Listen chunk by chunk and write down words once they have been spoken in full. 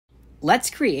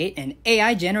let's create an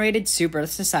AI-generated Super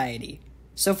Society.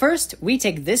 So first, we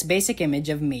take this basic image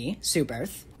of me,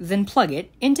 Superth, then plug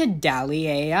it into DALL-E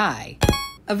AI.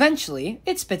 Eventually,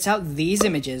 it spits out these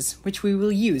images, which we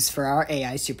will use for our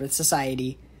AI Super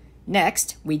Society.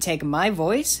 Next, we take my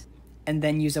voice, and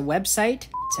then use a website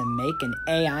to make an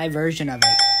AI version of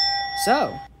it.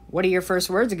 So, what are your first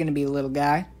words going to be, little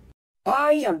guy?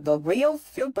 I am the real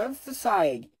Super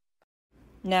Society.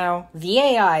 Now, the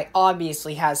AI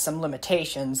obviously has some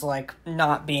limitations, like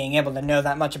not being able to know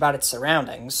that much about its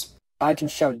surroundings. I can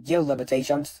show you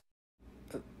limitations.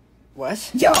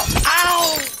 What? Yeah.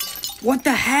 Ow! What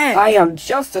the heck? I am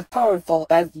just as powerful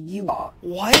as you are.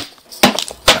 What?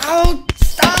 Oh,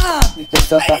 stop! I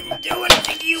didn't do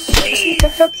anything, you please!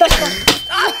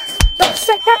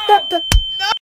 Stop!